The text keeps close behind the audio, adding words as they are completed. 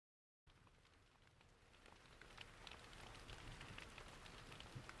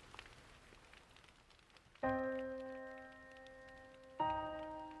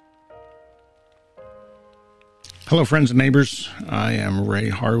Hello, friends and neighbors. I am Ray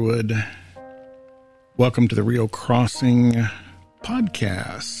Harwood. Welcome to the Rio Crossing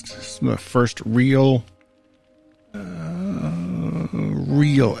podcast. This is the first real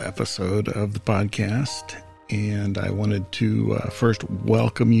episode of the podcast, and I wanted to first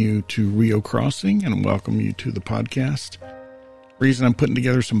welcome you to Rio Crossing and welcome you to the podcast. The reason I'm putting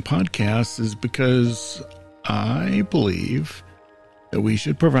together some podcasts is because I believe that we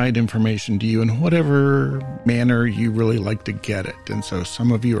should provide information to you in whatever manner you really like to get it. And so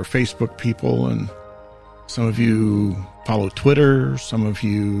some of you are Facebook people, and some of you follow Twitter, some of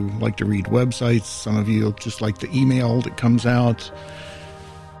you like to read websites, some of you just like the email that comes out.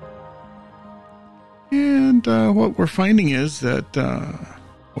 And what we're finding is that,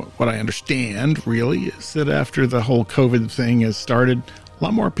 what I understand really is that after the whole COVID thing has started, a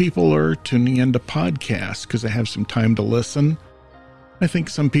lot more people are tuning into podcasts because they have some time to listen. I think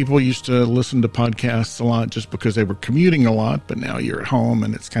some people used to listen to podcasts a lot just because they were commuting a lot, but now you're at home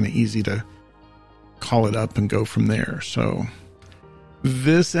and it's kind of easy to call it up and go from there. So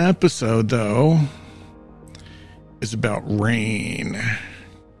this episode, though, is about rain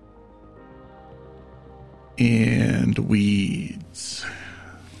and weeds.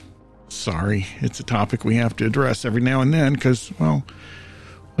 Sorry, it's a topic we have to address every now and then because, well,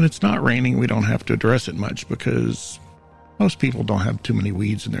 when it's not raining, we don't have to address it much because most people don't have too many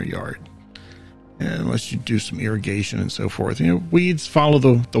weeds in their yard, unless you do some irrigation and so forth. You know, weeds follow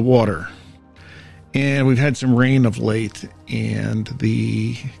the water. And we've had some rain of late, and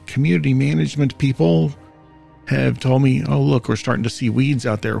the community management people have told me, oh, look, we're starting to see weeds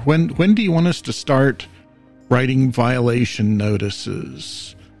out there. When do you want us to start writing violation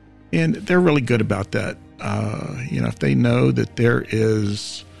notices? And they're really good about that. If they know that there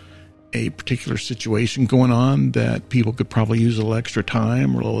is a particular situation going on that people could probably use a little extra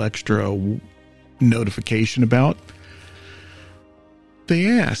time or a little extra notification about,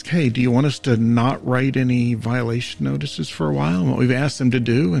 they ask, hey, do you want us to not write any violation notices for a while? And what we've asked them to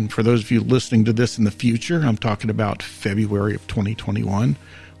do, and for those of you listening to this in the future, I'm talking about February of 2021,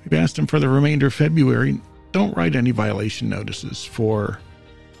 we've asked them for the remainder of February, don't write any violation notices for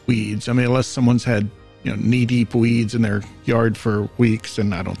weeds. I mean, unless someone's had knee-deep weeds in their yard for weeks,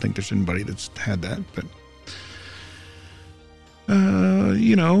 and I don't think there's anybody that's had that, but,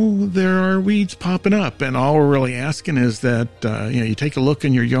 there are weeds popping up, and all we're really asking is that, you take a look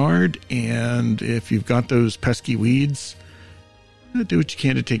in your yard, and if you've got those pesky weeds, do what you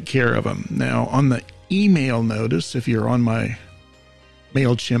can to take care of them. Now, on the email notice, if you're on my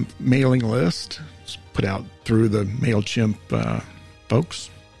MailChimp mailing list, it's put out through the MailChimp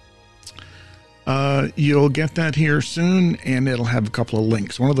folks, you'll get that here soon, and it'll have a couple of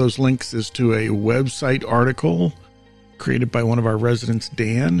links. One of those links is to a website article created by one of our residents,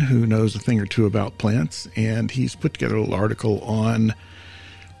 Dan, who knows a thing or two about plants, and he's put together a little article on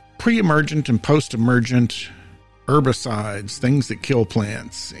pre-emergent and post-emergent herbicides, things that kill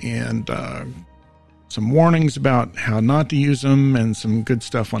plants, and some warnings about how not to use them, and some good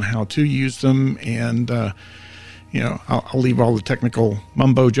stuff on how to use them, and I'll leave all the technical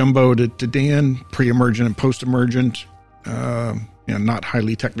mumbo-jumbo to Dan, pre-emergent and post-emergent, not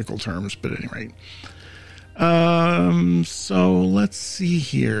highly technical terms, but at any rate. So let's see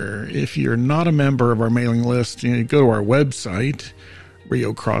here. If you're not a member of our mailing list, go to our website,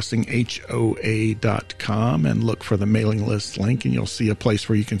 riocrossinghoa.com, and look for the mailing list link, and you'll see a place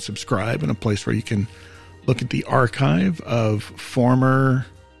where you can subscribe and a place where you can look at the archive of former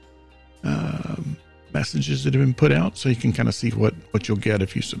messages that have been put out, so you can kind of see what you'll get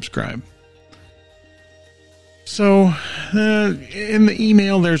if you subscribe. So in the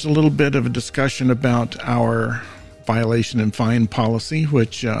email, there's a little bit of a discussion about our violation and fine policy,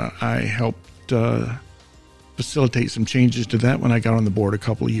 which I helped facilitate some changes to that when I got on the board a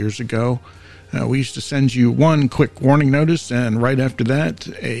couple of years ago. We used to send you one quick warning notice, and right after that,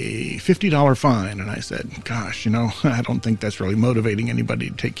 a $50 fine. And I said, gosh, I don't think that's really motivating anybody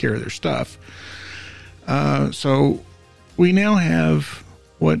to take care of their stuff. So we now have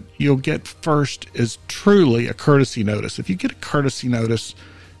what you'll get first is truly a courtesy notice. If you get a courtesy notice,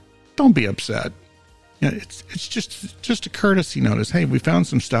 don't be upset. It's just a courtesy notice. Hey, we found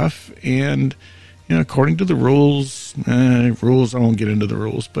some stuff, and according to the rules, I won't get into the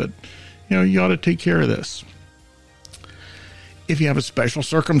rules, but you ought to take care of this. If you have a special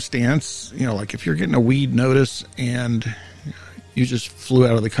circumstance, like if you're getting a weed notice and you just flew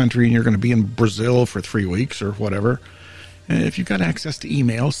out of the country and you're going to be in Brazil for 3 weeks or whatever, if you've got access to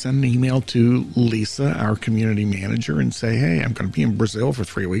email, send an email to Lisa, our community manager, and say, hey, I'm going to be in Brazil for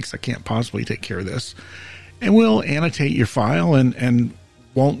 3 weeks. I can't possibly take care of this. And we'll annotate your file and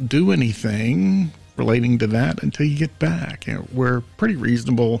won't do anything relating to that until you get back. You know, we're pretty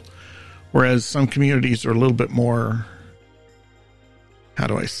reasonable, whereas some communities are a little bit more, how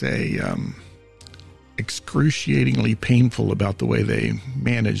do I say, excruciatingly painful about the way they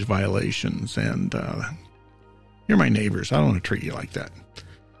manage violations. And you're my neighbors. I don't want to treat you like that.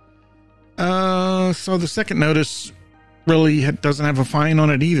 So the second notice really doesn't have a fine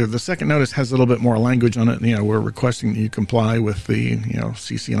on it either. The second notice has a little bit more language on it. You know, we're requesting that you comply with the, you know,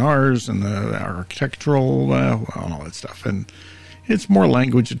 CC&Rs and the architectural, and all that stuff. And it's more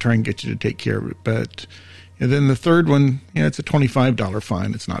language to try and get you to take care of it. But and then the third one, you know, it's a $25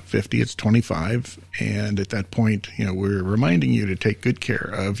 fine. It's not 50, it's 25. And at that point, you know, we're reminding you to take good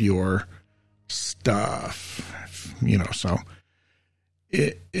care of your stuff, you know, so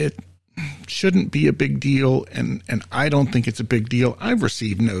it shouldn't be a big deal, and I don't think it's a big deal. I've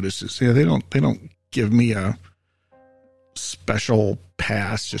received notices. You know, they don't give me a special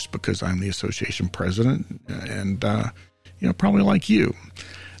pass just because I'm the association president, and you know, probably like you.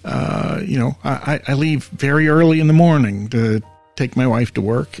 You know, I leave very early in the morning to take my wife to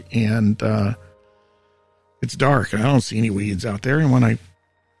work, and it's dark, and I don't see any weeds out there. And when I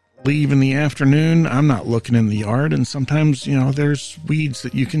leave in the afternoon, I'm not looking in the yard, and sometimes, you know, there's weeds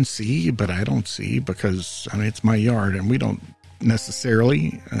that you can see, but I don't see because, I mean, it's my yard, and we don't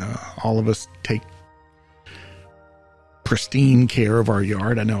necessarily, all of us take pristine care of our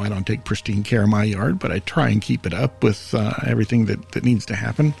yard. I know I don't take pristine care of my yard, but I try and keep it up with everything that needs to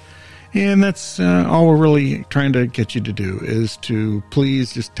happen. And that's all we're really trying to get you to do, is to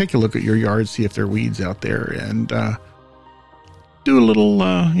please just take a look at your yard, see if there are weeds out there, and do a little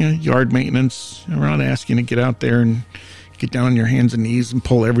you know, yard maintenance. We're not asking you to get out there and get down on your hands and knees and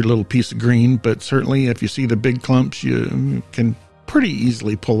pull every little piece of green, but certainly if you see the big clumps, you can pretty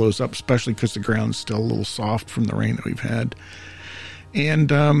easily pull those up, especially because the ground's still a little soft from the rain that we've had. And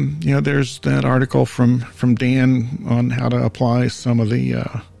you know, there's that article from Dan on how to apply some of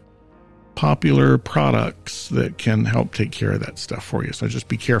the popular products that can help take care of that stuff for you. So just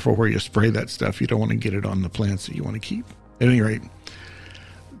be careful where you spray that stuff. You don't want to get it on the plants that you want to keep. At any rate,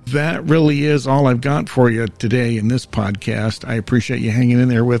 that really is all I've got for you today in this podcast. I appreciate you hanging in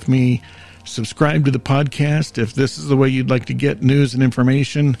there with me. Subscribe to the podcast if this is the way you'd like to get news and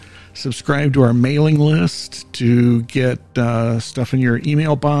information. Subscribe to our mailing list to get stuff in your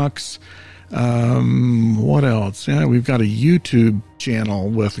email box. What else? Yeah, we've got a YouTube channel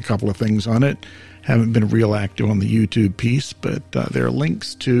with a couple of things on it. Haven't been real active on the YouTube piece, but there are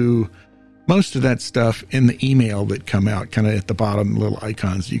links to most of that stuff in the email that come out, kind of at the bottom, little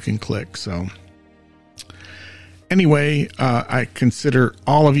icons you can click. So anyway, I consider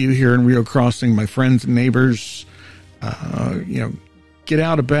all of you here in Rio Crossing my friends and neighbors. You know, get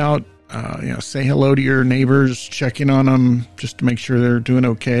out about, you know, say hello to your neighbors, check in on them just to make sure they're doing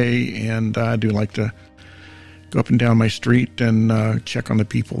okay. And I do like to go up and down my street and check on the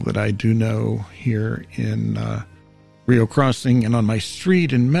people that I do know here in Rio Crossing and on my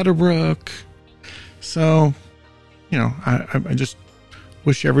street in Meadowbrook. So, you know, I just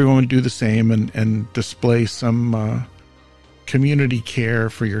wish everyone would do the same and display some community care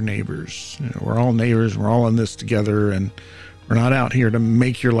for your neighbors. You know, we're all neighbors. We're all in this together, and we're not out here to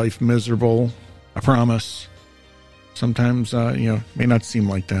make your life miserable. I promise. Sometimes, you know, it may not seem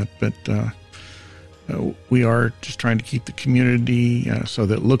like that, but we are just trying to keep the community so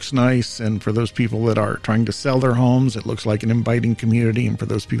that it looks nice. And for those people that are trying to sell their homes, it looks like an inviting community. And for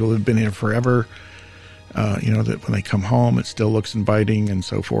those people that have been here forever, you know, that when they come home, it still looks inviting and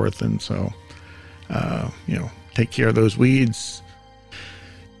so forth. And so, you know, take care of those weeds,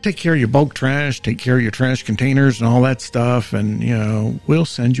 take care of your bulk trash, take care of your trash containers and all that stuff. And, you know, we'll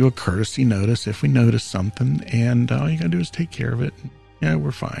send you a courtesy notice if we notice something. And all you got to do is take care of it. Yeah,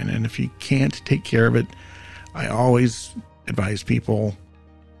 we're fine. And if you can't take care of it, I always advise people,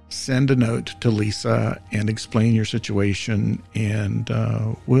 send a note to Lisa and explain your situation, and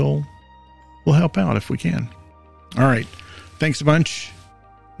we'll help out if we can. All right. Thanks a bunch.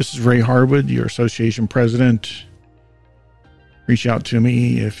 This is Ray Harwood, your association president. Reach out to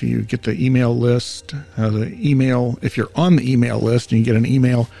me if you get the email list. If you're on the email list and you get an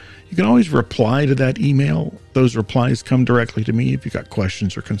email, you can always reply to that email. Those replies come directly to me if you got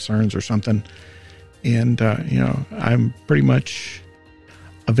questions or concerns or something. And, you know, I'm pretty much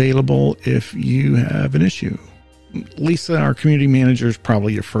available if you have an issue. Lisa, our community manager, is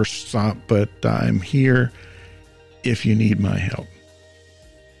probably your first stop, but I'm here if you need my help.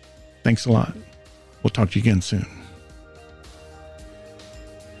 Thanks a lot. We'll talk to you again soon.